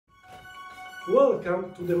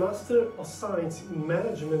Welcome to the Master of Science in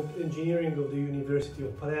Management Engineering of the University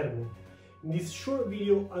of Palermo. In this short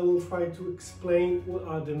video, I will try to explain what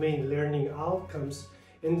are the main learning outcomes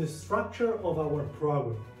and the structure of our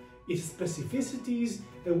program, its specificities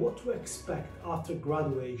and what to expect after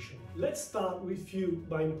graduation. Let's start with a few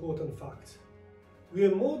important facts. We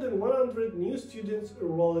have more than 100 new students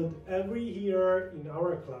enrolled every year in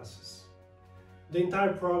our classes. The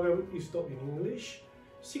entire program is taught in English.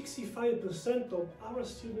 65% of our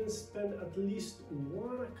students spend at least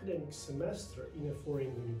one academic semester in a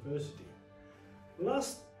foreign university.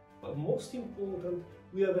 Last but most important,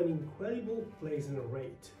 we have an incredible placement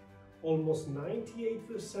rate. Almost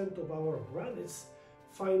 98% of our graduates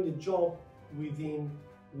find a job within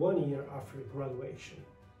 1 year after graduation.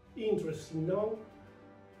 Interesting, no?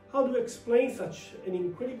 How do you explain such an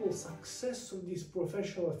incredible success of this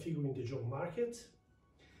professional figure in the job market?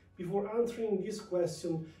 Before answering this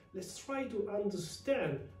question, let's try to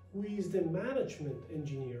understand who is the management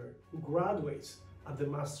engineer who graduates at the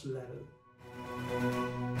master level.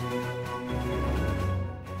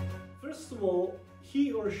 First of all,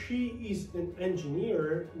 he or she is an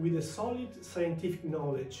engineer with a solid scientific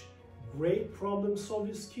knowledge, great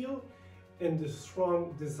problem-solving skill, and a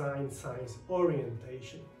strong design science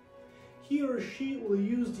orientation. He or she will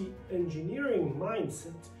use the engineering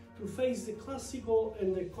mindset to face the classical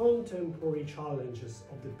and the contemporary challenges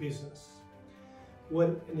of the business.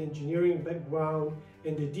 When an engineering background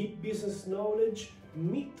and a deep business knowledge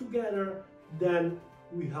meet together, then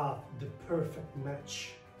we have the perfect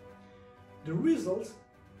match. The result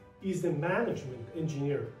is the management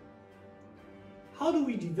engineer. How do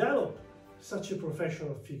we develop such a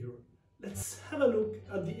professional figure? Let's have a look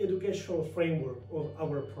at the educational framework of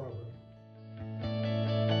our program.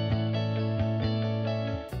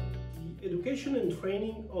 Education and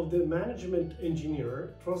training of the management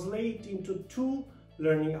engineer translate into two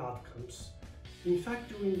learning outcomes. In fact,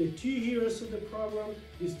 during the 2 years of the program,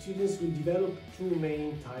 the students will develop two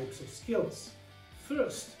main types of skills.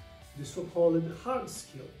 First, the so-called hard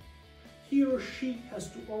skill. He or she has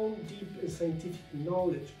to own deep and scientific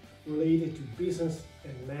knowledge related to business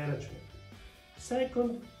and management.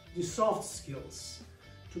 Second, the soft skills.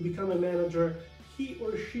 To become a manager, he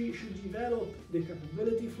or she should develop the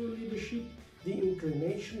capability for leadership, the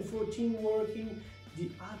inclination for team working, the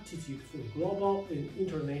aptitude for global and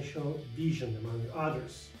international vision, among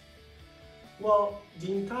others. Well,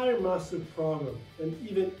 the entire master program and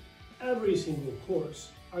even every single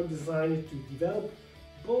course are designed to develop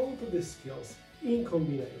both of the skills in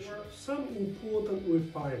combination. There are some important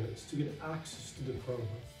requirements to get access to the program.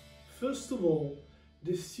 First of all,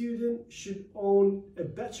 the student should own a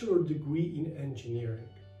bachelor degree in engineering,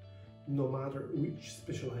 no matter which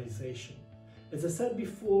specialization. As I said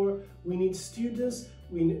before, we need students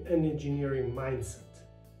with an engineering mindset.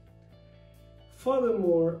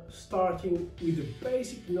 Furthermore, starting with the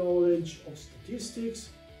basic knowledge of statistics,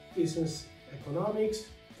 business economics,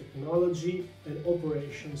 technology, and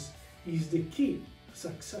operations is the key to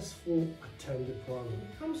successfully attend the program. When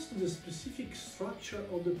it comes to the specific structure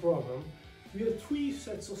of the program, we have 3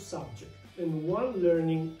 sets of subjects and 1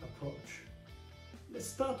 learning approach. Let's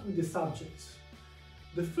start with the subjects.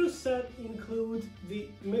 The first set includes the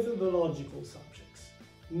methodological subjects,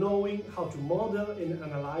 knowing how to model and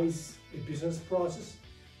analyze a business process,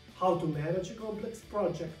 how to manage a complex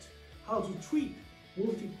project, how to treat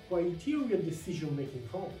multi-criteria decision-making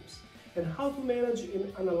problems, and how to manage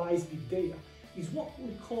and analyze big data is what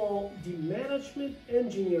we call the management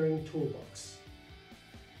engineering toolbox.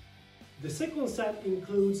 The second set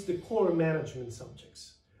includes the core management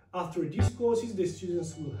subjects. After these courses, the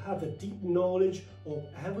students will have a deep knowledge of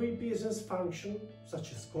every business function,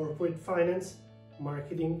 such as corporate finance,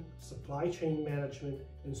 marketing, supply chain management,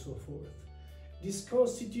 and so forth. This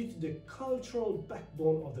constitutes the cultural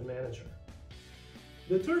backbone of the manager.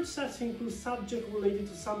 The third set includes subjects related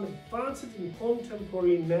to some advanced and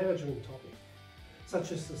contemporary management topics,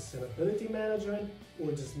 such as sustainability management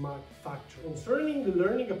or the smart factory. Concerning the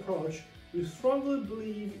learning approach, we strongly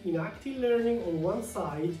believe in active learning on one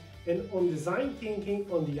side and on design thinking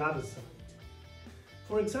on the other side.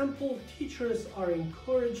 For example, teachers are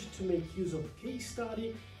encouraged to make use of case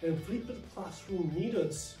study and flipped classroom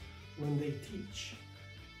methods when they teach.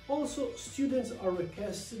 Also, students are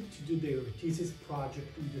requested to do their thesis project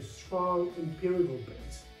with a strong empirical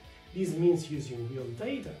base. This means using real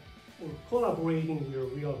data or collaborating with a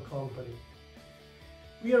real company.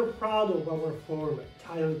 We are proud of our format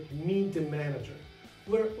titled Meet the Manager,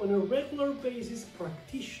 where on a regular basis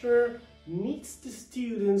practitioner meets the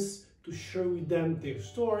students to share with them their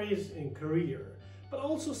stories and career, but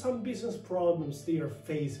also some business problems they are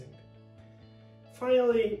facing.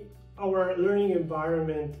 Finally, our learning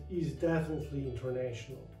environment is definitely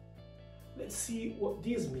international. Let's see what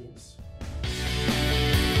this means.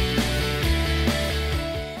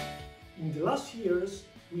 In the last years,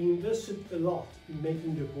 we invested a lot in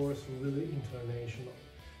making the course really international.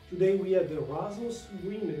 Today we have Erasmus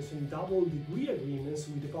agreements and double degree agreements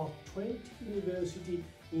with about 20 universities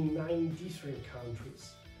in 9 different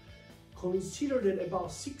countries. Consider that about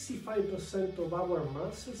 65% of our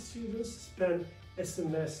master's students spend a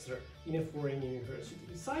semester in a foreign university.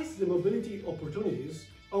 Besides the mobility opportunities,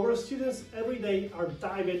 our students every day are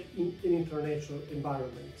diving in an international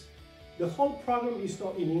environment. The whole program is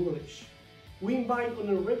taught in English. We invite on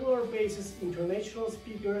a regular basis international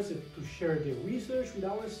speakers to share their research with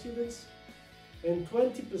our students, and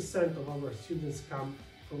 20% of our students come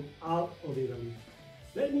from out of Italy.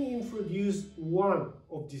 Let me introduce one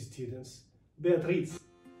of these students, Beatriz.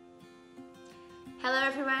 Hello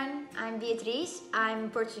everyone, I'm Beatriz,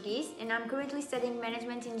 I'm Portuguese and I'm currently studying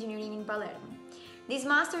Management Engineering in Palermo. This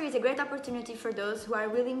master is a great opportunity for those who are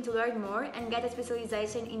willing to learn more and get a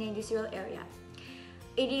specialization in the industrial area.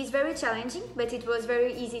 It is very challenging, but it was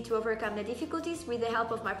very easy to overcome the difficulties with the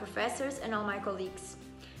help of my professors and all my colleagues.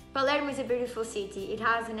 Palermo is a beautiful city. It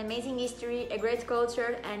has an amazing history, a great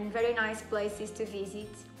culture and very nice places to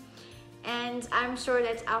visit. And I'm sure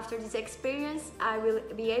that after this experience, I will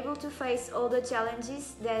be able to face all the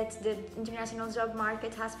challenges that the international job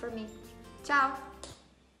market has for me. Ciao!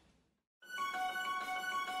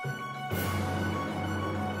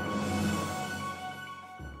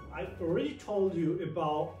 I've already told you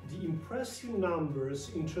about the impressive numbers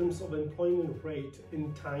in terms of employment rate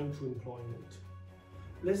and time to employment.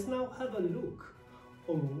 Let's now have a look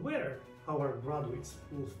on where our graduates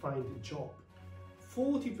will find a job.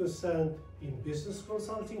 40% in business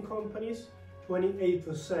consulting companies,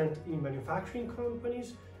 28% in manufacturing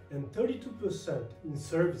companies, and 32% in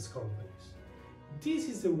service companies. This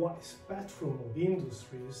is a wide spectrum of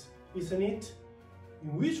industries, isn't it?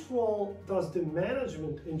 In which role does the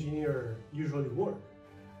management engineer usually work?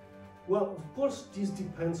 Well, of course, this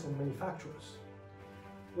depends on manufacturers.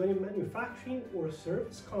 When a manufacturing or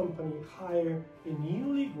service company hires a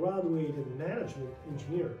newly graduated management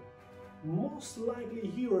engineer, most likely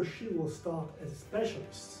he or she will start as a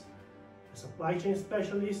specialist, a supply chain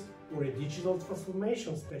specialist or a digital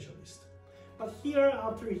transformation specialist. But year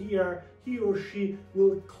after year, he or she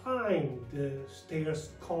will climb the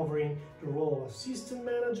stairs covering the role of assistant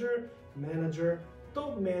manager, manager,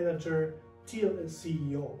 top manager, till a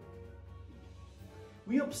CEO.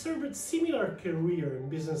 We observed similar career in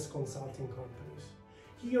business consulting companies.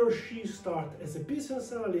 He or she starts as a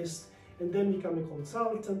business analyst and then become a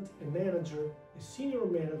consultant, a manager, a senior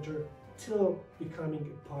manager, till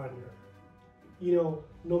becoming a partner. You know,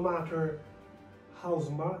 no matter how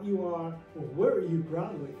smart you are or where you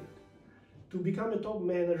graduated, to become a top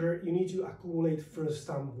manager, you need to accumulate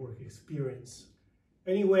first-time work experience.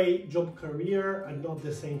 Anyway, job career are not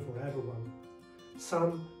the same for everyone.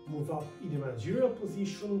 Some move up in a managerial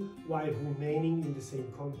position while remaining in the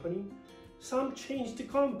same company. Some change the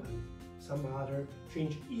company. Some other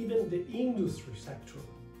change even the industry sector.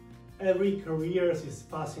 Every career is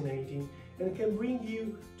fascinating and can bring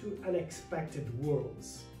you to unexpected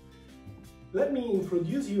worlds. Let me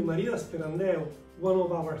introduce you Marina Sperandeo, one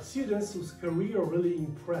of our students whose career really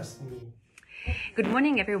impressed me. Good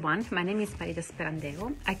morning everyone, my name is Marina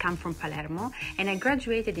Sperandeo, I come from Palermo and I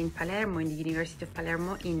graduated in Palermo in the University of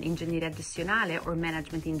Palermo in Ingegneria Gestionale or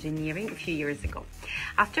Management Engineering a few years ago.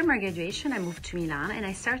 After my graduation I moved to Milan and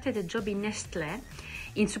I started a job in Nestlé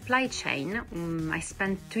in supply chain. I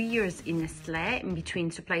spent 2 years in Nestlé in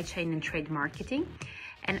between supply chain and trade marketing.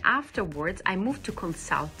 And afterwards, I moved to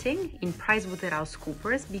consulting in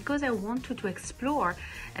PricewaterhouseCoopers because I wanted to explore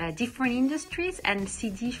different industries and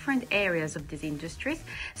see different areas of these industries.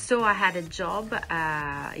 So I had a job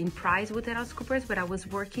in PricewaterhouseCoopers where I was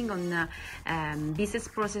working on business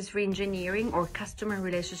process reengineering or customer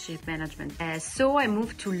relationship management. So I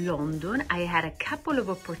moved to London. I had a couple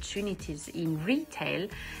of opportunities in retail.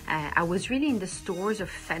 I was really in the stores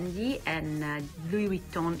of Fendi and Louis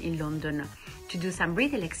Vuitton in London to do some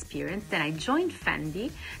retail experience. Then I joined Fendi,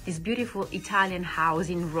 this beautiful Italian house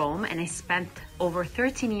in Rome, and I spent over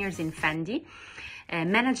 13 years in Fendi,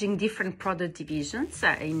 managing different product divisions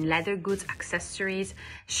in leather goods, accessories,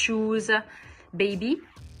 shoes, baby.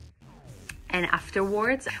 And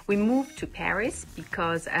afterwards, we moved to Paris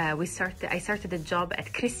because I started a job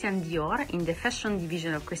at Christian Dior in the fashion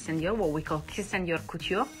division of Christian Dior, what we call Christian Dior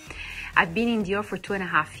Couture. I've been in Dior for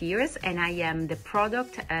 2.5 years, and I am the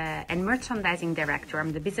product and merchandising director.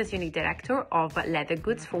 I'm the business unit director of leather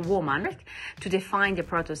goods for women, to define the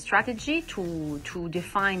product strategy, to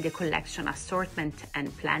define the collection assortment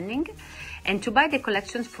and planning, and to buy the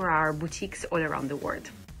collections for our boutiques all around the world.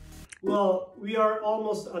 Well, we are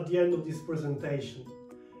almost at the end of this presentation.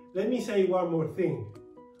 Let me say one more thing.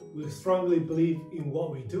 We strongly believe in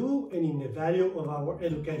what we do and in the value of our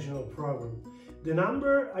educational program. The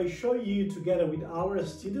number I show you together with our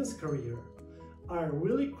students' career are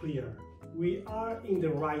really clear. We are in the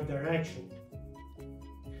right direction.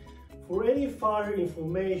 For any further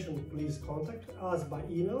information, please contact us by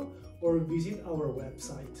email or visit our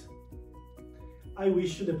website. I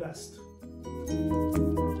wish you the best.